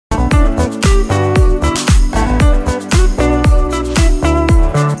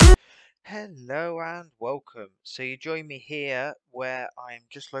and welcome. So you join me here where I'm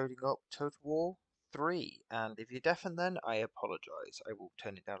just loading up Total War 3, and if you're deafened then, I apologise. I will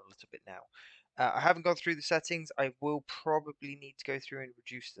turn it down a little bit now. I haven't gone through the settings. I will probably need to go through and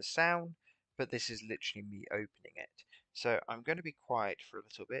reduce the sound, but this is literally me opening it. So I'm going to be quiet for a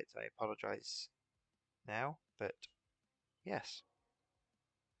little bit. I apologise now, but yes.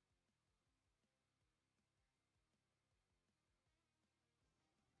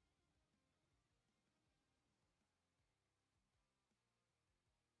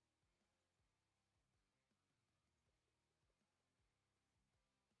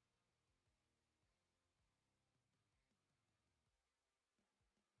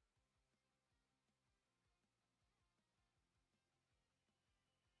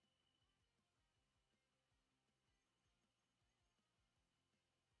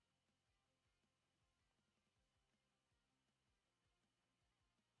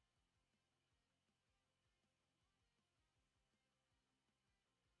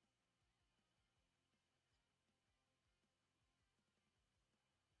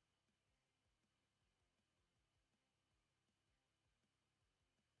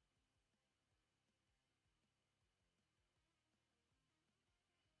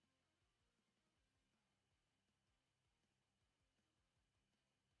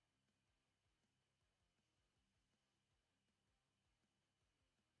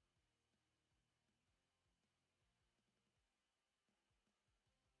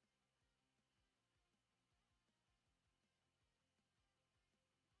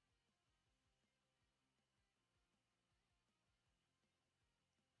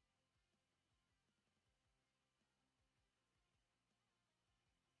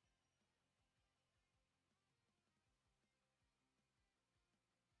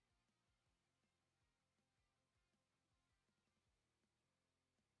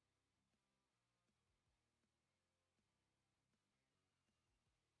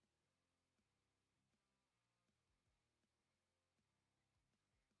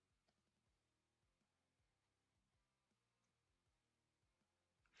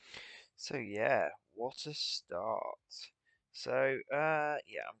 So yeah, what a start. So yeah,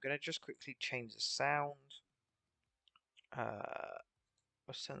 I'm gonna just quickly change the sound.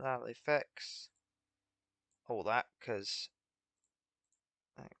 Personal effects, all that, because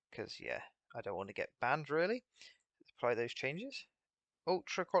yeah, I don't want to get banned really. Apply those changes.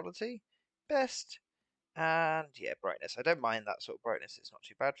 Ultra quality, best, and yeah, brightness. I don't mind that sort of brightness. It's not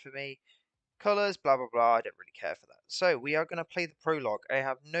too bad for me. Colors, blah blah blah. I don't really care for that. So we are going to play the prologue. I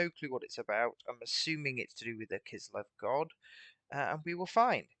have no clue what it's about. I'm assuming it's to do with the Kislev god, and we will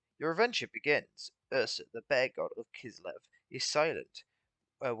find. Your adventure begins. Ursa, the bear god of Kislev, is silent.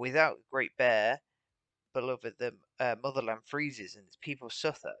 Without the great bear, beloved, the motherland freezes and its people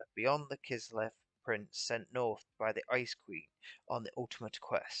suffer. Beyond the Kislev prince sent north by the Ice Queen on the ultimate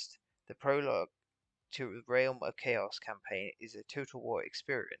quest. The prologue to the Realm of Chaos campaign is a Total War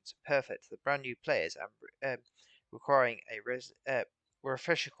experience, perfect for brand new players and requiring a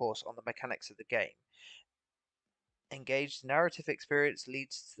refresher course on the mechanics of the game. Engaged narrative experience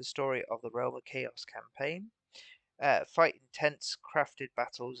leads to the story of the Realm of Chaos campaign. Fight intense, crafted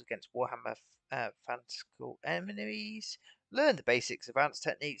battles against Warhammer fantastical enemies. Learn the basics, advanced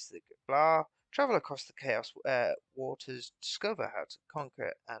techniques, blah. Travel across the Chaos waters. Discover how to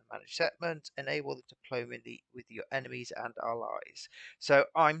conquer and manage settlements. Enable the deployment with your enemies and allies. So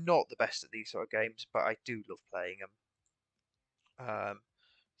I'm not the best at these sort of games, but I do love playing them.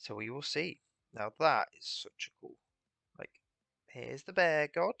 So we will see. Now that is such a cool. Like, here's the bear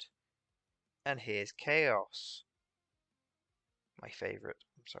god, and here's chaos. My favourite.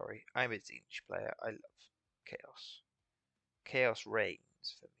 I'm sorry. I'm a Tzeentch player. I love chaos. Chaos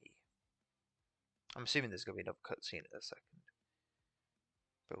reigns for me. I'm assuming there's going to be another cutscene in a second.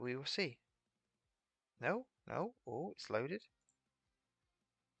 But we will see. No? No? Oh, it's loaded.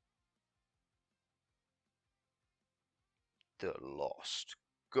 The Lost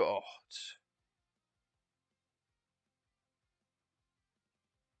God.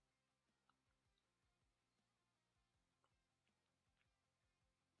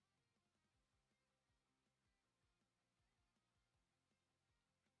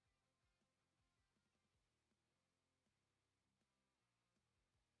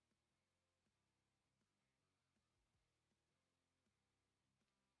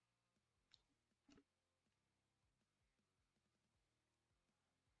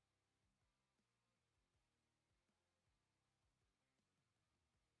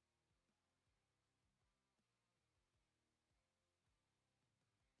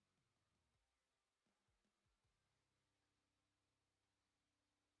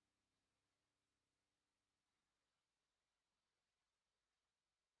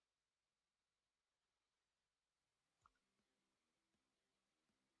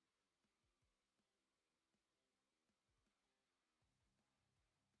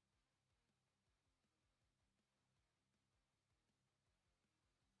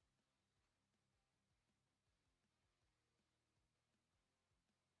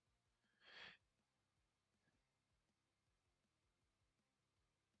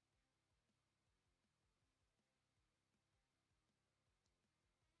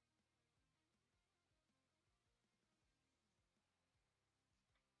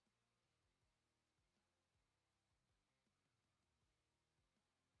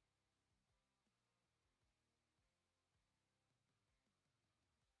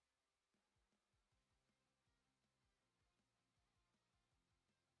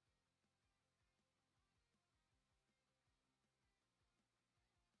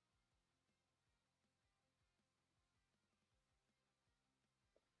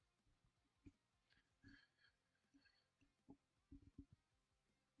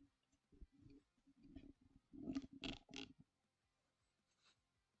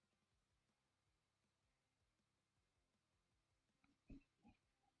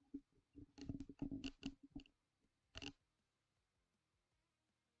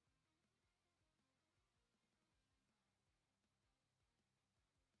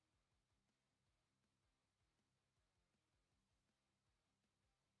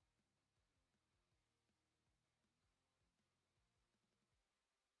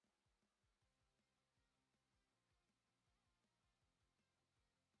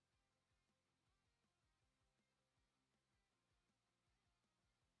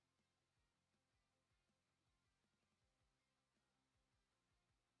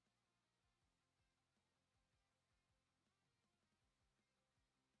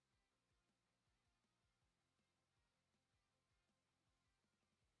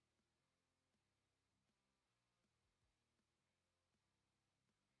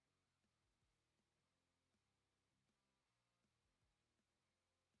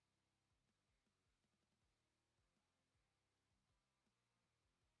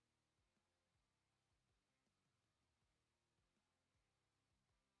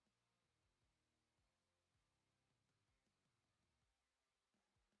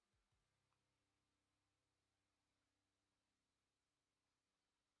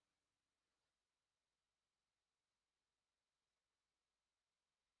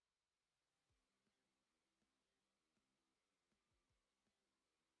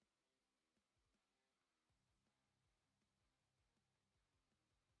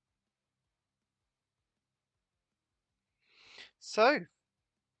 So,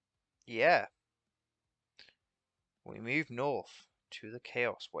 yeah, we move north to the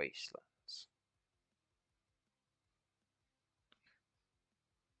Chaos Wastelands.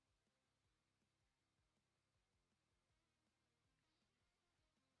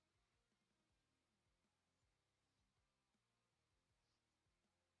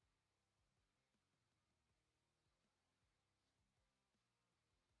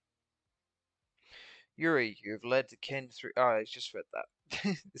 Yuri, you've led the kin through. Oh, I just read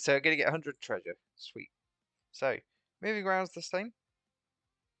that. So, I'm gonna get 100 treasure. Sweet. So, moving around the same.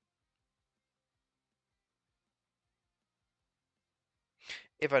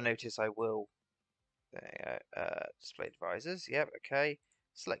 If I notice, I will. Display advisors. Yep, okay.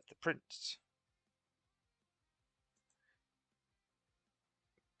 Select the print.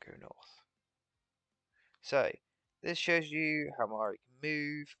 Go north. So, this shows you how Mari can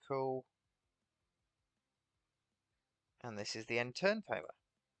move. Cool. And this is the end turn timer.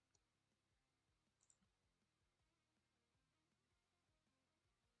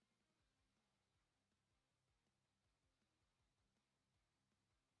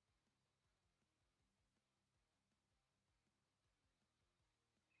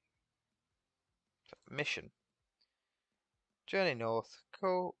 So, mission. Journey north.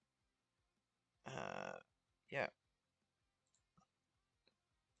 Cool. Yeah.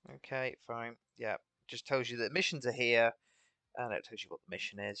 Okay, fine. Yeah. Just tells you that missions are here. And it tells you what the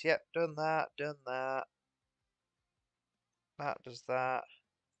mission is. Yep, done that, done that. That does that.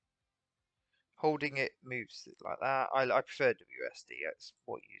 Holding it moves it like that. I prefer WSD. It's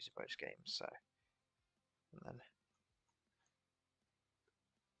what you use in most games. So, and then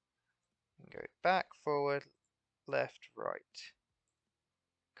go back, forward, left, right.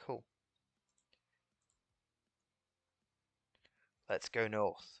 Cool. Let's go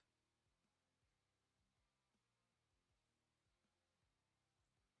north.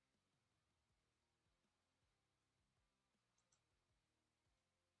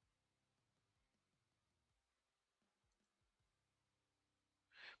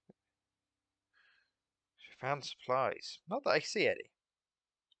 We found supplies. Not that I see any.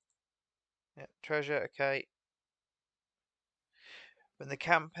 Yeah, treasure. Okay. When the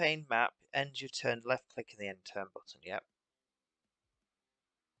campaign map ends your turn, left click in the end turn button. Yep.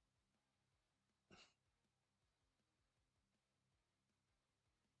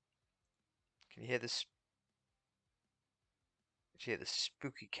 Can you hear this? Can you hear the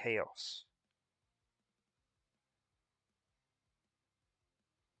spooky chaos?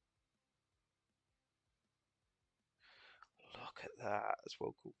 Look at that. That's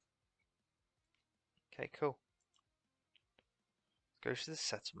well cool. Okay, cool. Go to the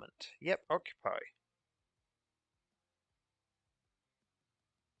settlement. Yep, occupy.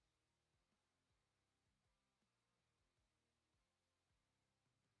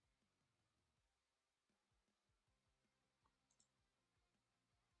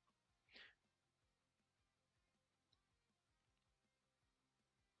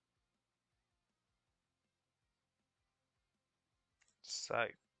 So,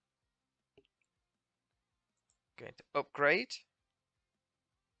 going to upgrade.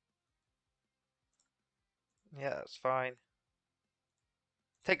 Yeah, that's fine.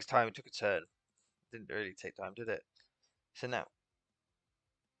 Takes time. It took a turn. Didn't really take time, did it? So now,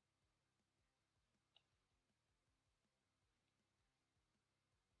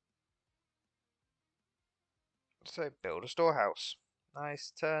 so build a storehouse.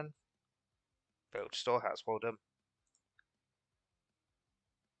 Nice turn. Build storehouse. Well done.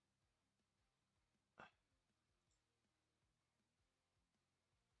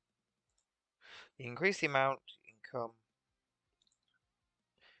 You increase the amount income.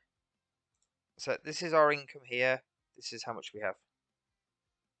 So this is our income here. This is how much we have.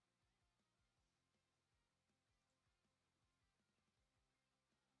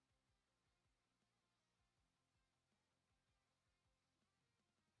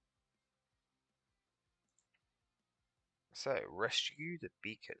 So rescue the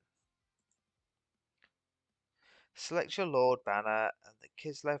beacon. Select your Lord banner and the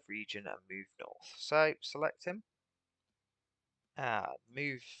Kislev region and move north. So select him.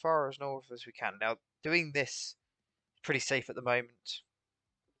 Move far as north as we can. Now doing this is pretty safe at the moment.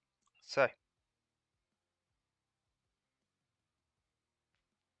 So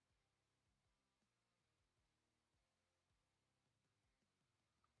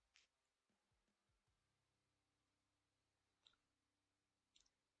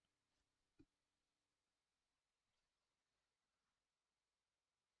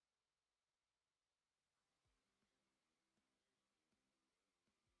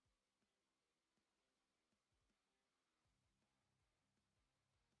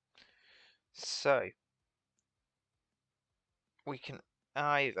So we can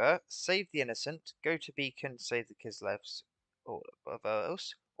either save the innocent, go to beacon, save the Kislevs, or above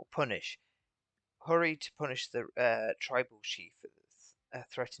else, or punish. Hurry to punish the tribal chief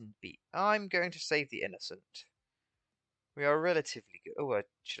threatened beat. I'm going to save the innocent. We are relatively good. Oh, I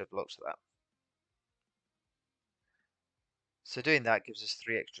should have looked at that. So doing that gives us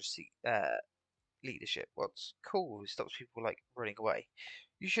 3 extra leadership. What's cool? It stops people like running away.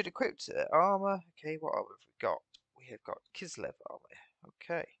 You should equip armor. Okay, what armor have we got? We have got Kislev armor.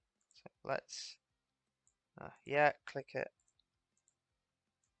 Okay, so let's. Yeah, click it.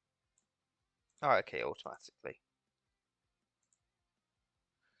 Oh, okay, automatically.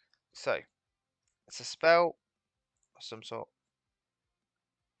 So it's a spell of some sort.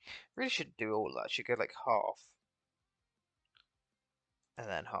 Really shouldn't do all that. Should go like half and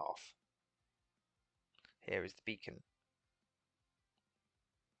then half. Here is the beacon.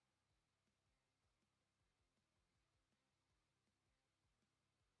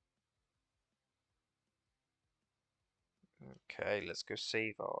 Okay, let's go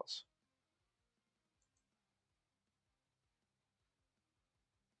save ours.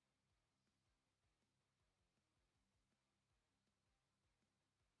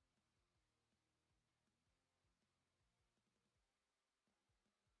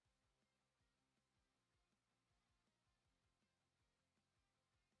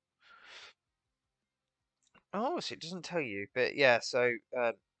 Oh, so it doesn't tell you, but yeah. So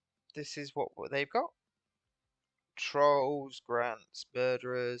this is what they've got: trolls, grants,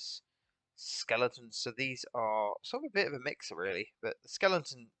 murderers, skeletons. So these are sort of a bit of a mixer, really. But the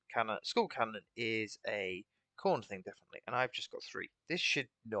skeleton cannon, skull cannon, is a corn thing, definitely. And I've just got 3. This should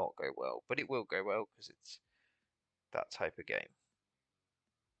not go well, but it will go well because it's that type of game.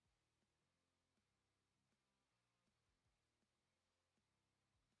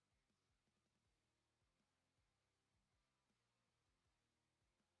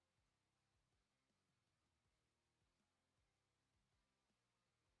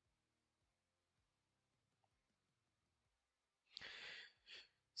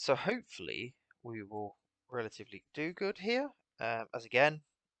 So hopefully we will relatively do good here. As again,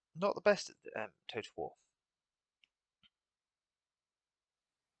 not the best at Total War.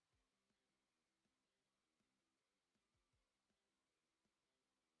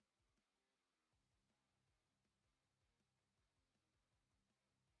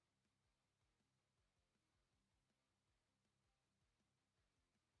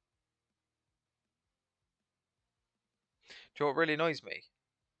 Do you know what really annoys me?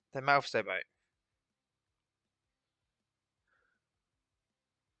 Their mouths don't move.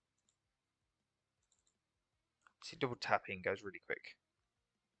 See, double tapping goes really quick.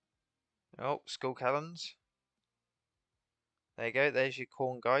 Oh, skull cannons. There you go. There's your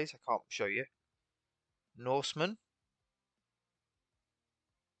corn guys. I can't show you. Norseman.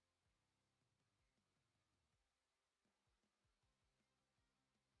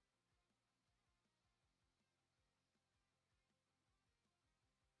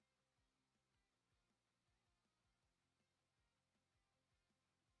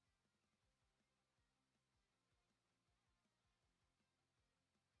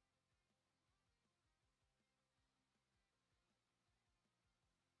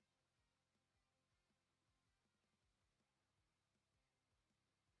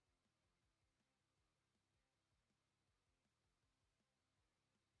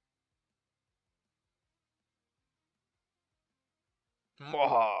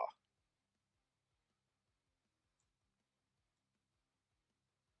 Mwaha.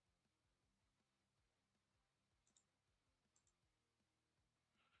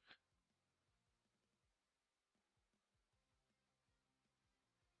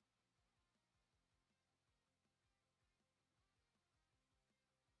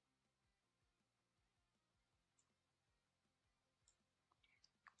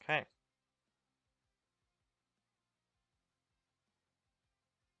 Okay.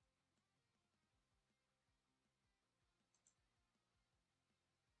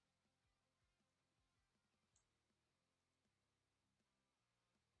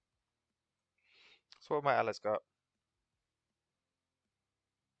 So what my allies got?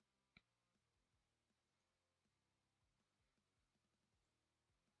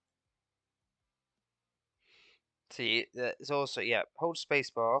 See, there's also, yeah, hold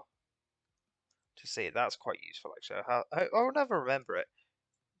spacebar to see it. That's quite useful, actually. I'll never remember it.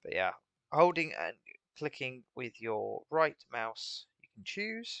 But yeah, holding and clicking with your right mouse, you can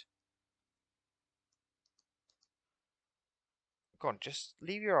choose. Go on, just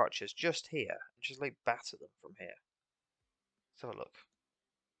leave your archers just here and just like batter them from here. Let's have a look.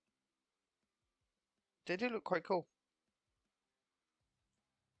 They do look quite cool.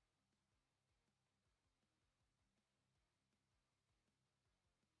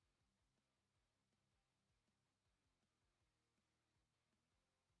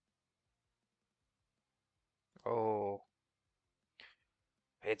 Oh,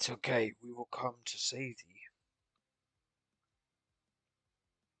 it's okay. We will come to save thee.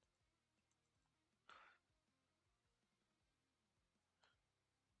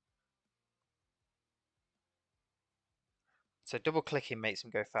 So double clicking makes him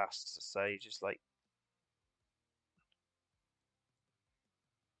go fast. So you just like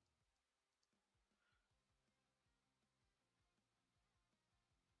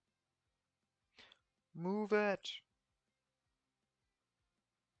move it.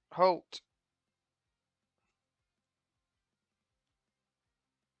 Halt.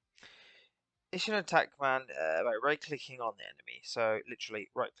 Issue an attack command by right clicking on the enemy. So literally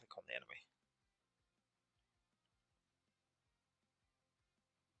right click on the enemy.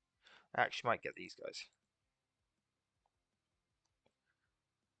 I actually might get these guys.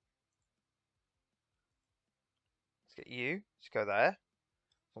 Let's get you. Let's go there.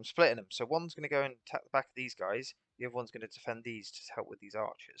 I'm splitting them. So one's going to go and attack the back of these guys. The other one's going to defend these to help with these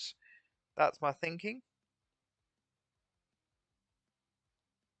archers. That's my thinking.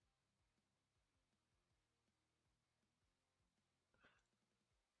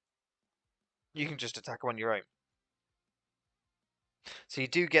 You can just attack them on your own. So you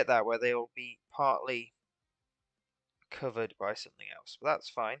do get that where they'll be partly covered by something else. But that's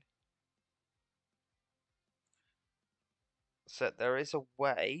fine. So there is a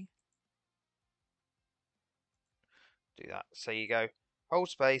way to do that. So you go, hold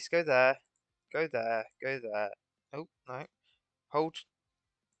space, go there, go there, go there. Oh, no. Hold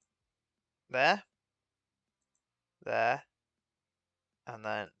there, there, and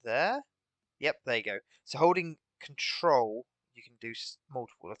then there. Yep, there you go. So holding control, you can do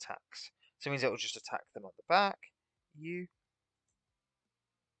multiple attacks. So it means it will just attack them on the back. You.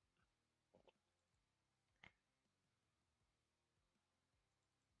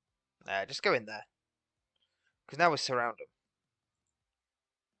 Just go in there. Because now we surround them.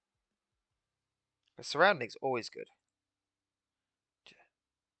 The surrounding's always good.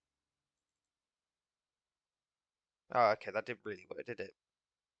 Oh, okay, that didn't really work, did it?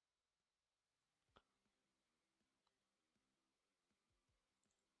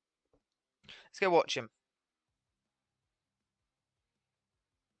 Let's go watch him.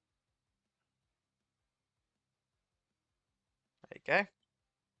 There you go.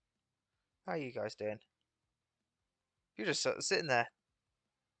 How are you guys doing? You're just sitting there.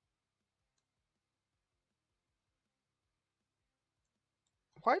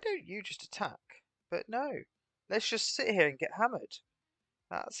 Why don't you just attack? But no. Let's just sit here and get hammered.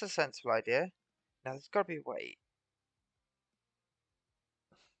 That's a sensible idea. Now, there's got to be a way.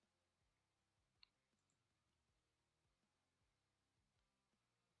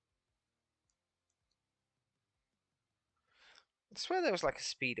 I swear there was like a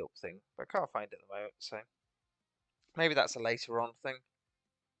speed up thing, but I can't find it at the moment, so maybe that's a later on thing.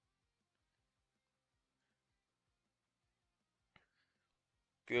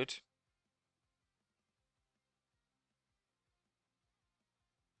 Good.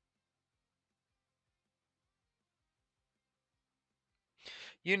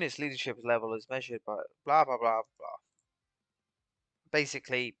 Unit's leadership level is measured by blah blah blah blah.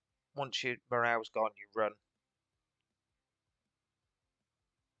 Basically, once your morale's gone, you run.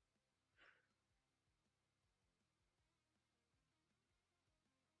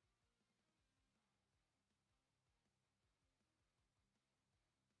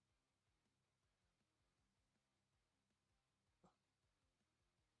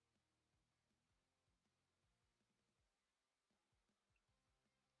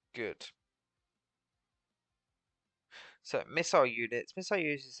 Good. So missile units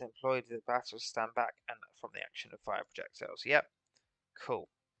employed in the battle stand back and from the action of fire projectiles. Yep. Cool.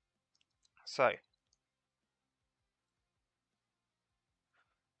 So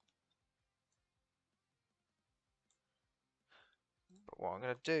but what I'm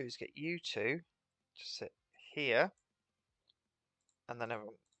going to do is get you two to sit here, and then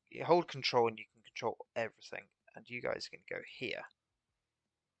everyone, you hold control and you can control everything. And you guys can go here.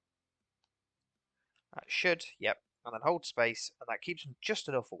 That should, yep. And then hold space, and that keeps them just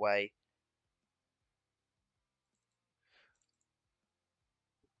enough away.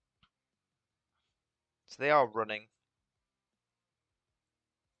 So they are running.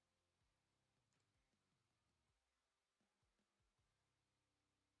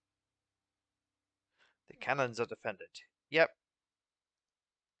 The cannons are defended. Yep.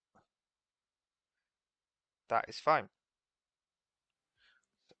 That is fine.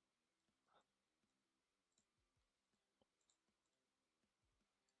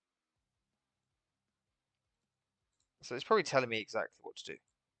 So it's probably telling me exactly what to do.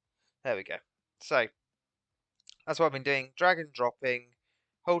 There we go. So that's what I've been doing. Drag and dropping,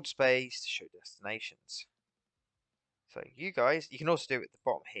 hold space to show destinations. So you guys, you can also do it at the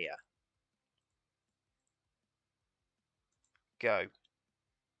bottom here. Go.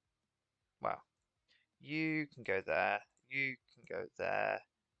 Well, you can go there. You can go there.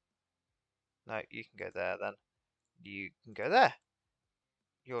 No, you can go there then. You can go there.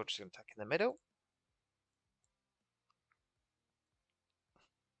 You're just going to tuck in the middle.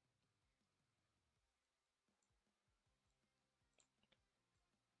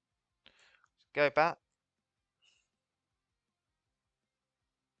 Go back.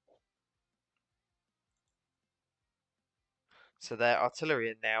 So their artillery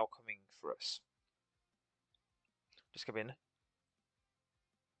are now coming for us. Just come in.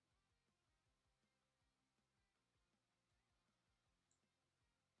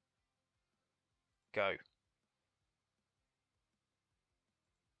 Go.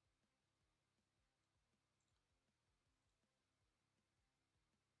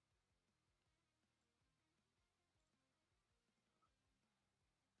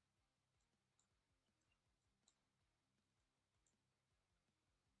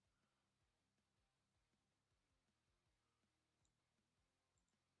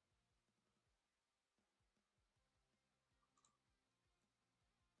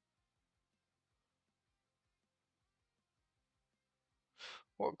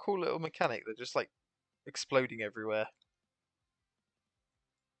 What a cool little mechanic. They're just like exploding everywhere.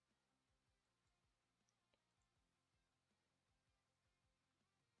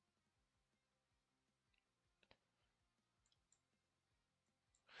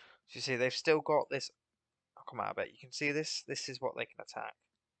 So you see, they've still got this. I'll come out a bit. You can see this. This is what they can attack.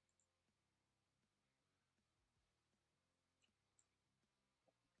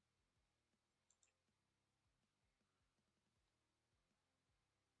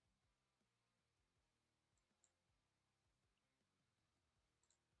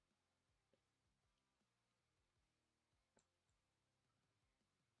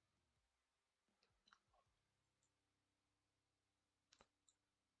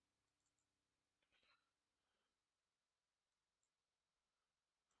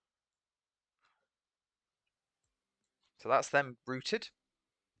 So that's them rooted.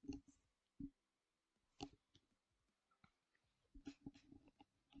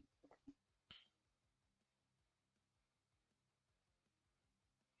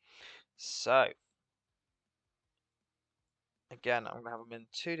 So again, I'm going to have them in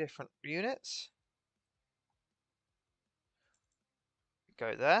two different units.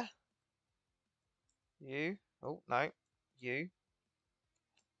 Go there. You. Oh, no. You.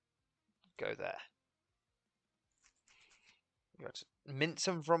 Go there. You got to mince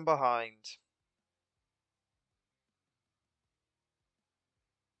them from behind.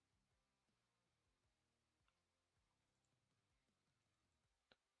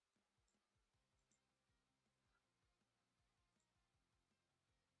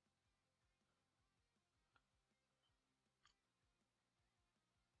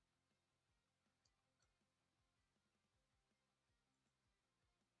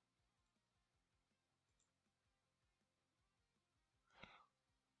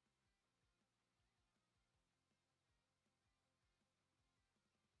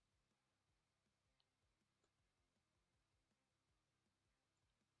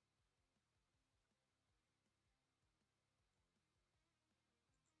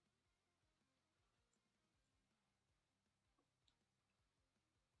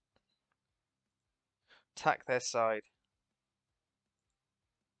 Attack their side.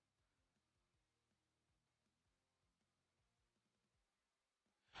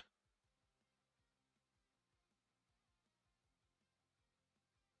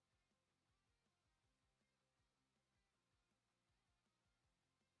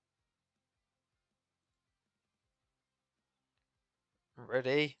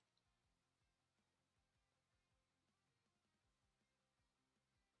 Ready?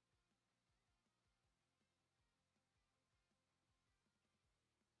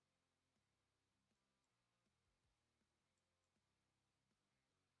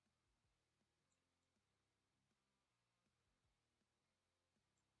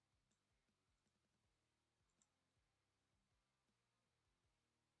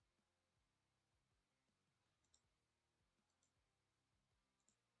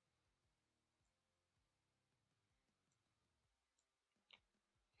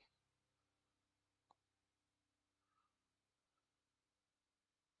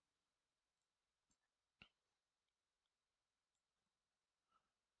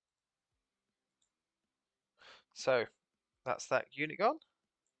 So that's that unit gone.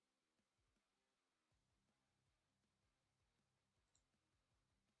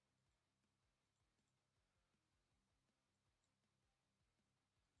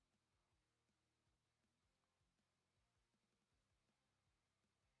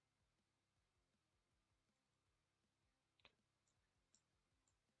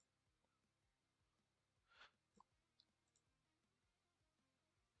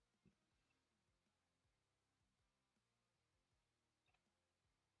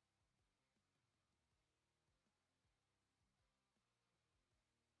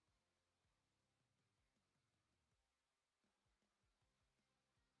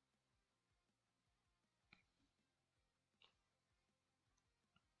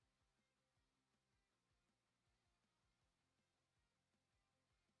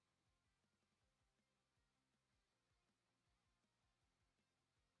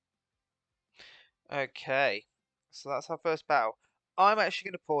 Okay, so that's our first battle. I'm actually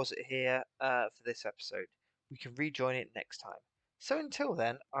going to pause it here for this episode. We can rejoin it next time. So until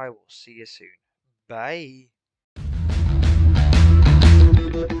then, I will see you soon. Bye.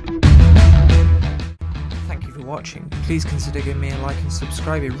 Thank you for watching. Please consider giving me a like and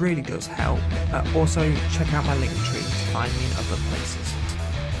subscribe, it really does help. Also, check out my Linktree to find me in other places.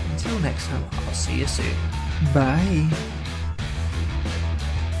 Until next time, I'll see you soon. Bye.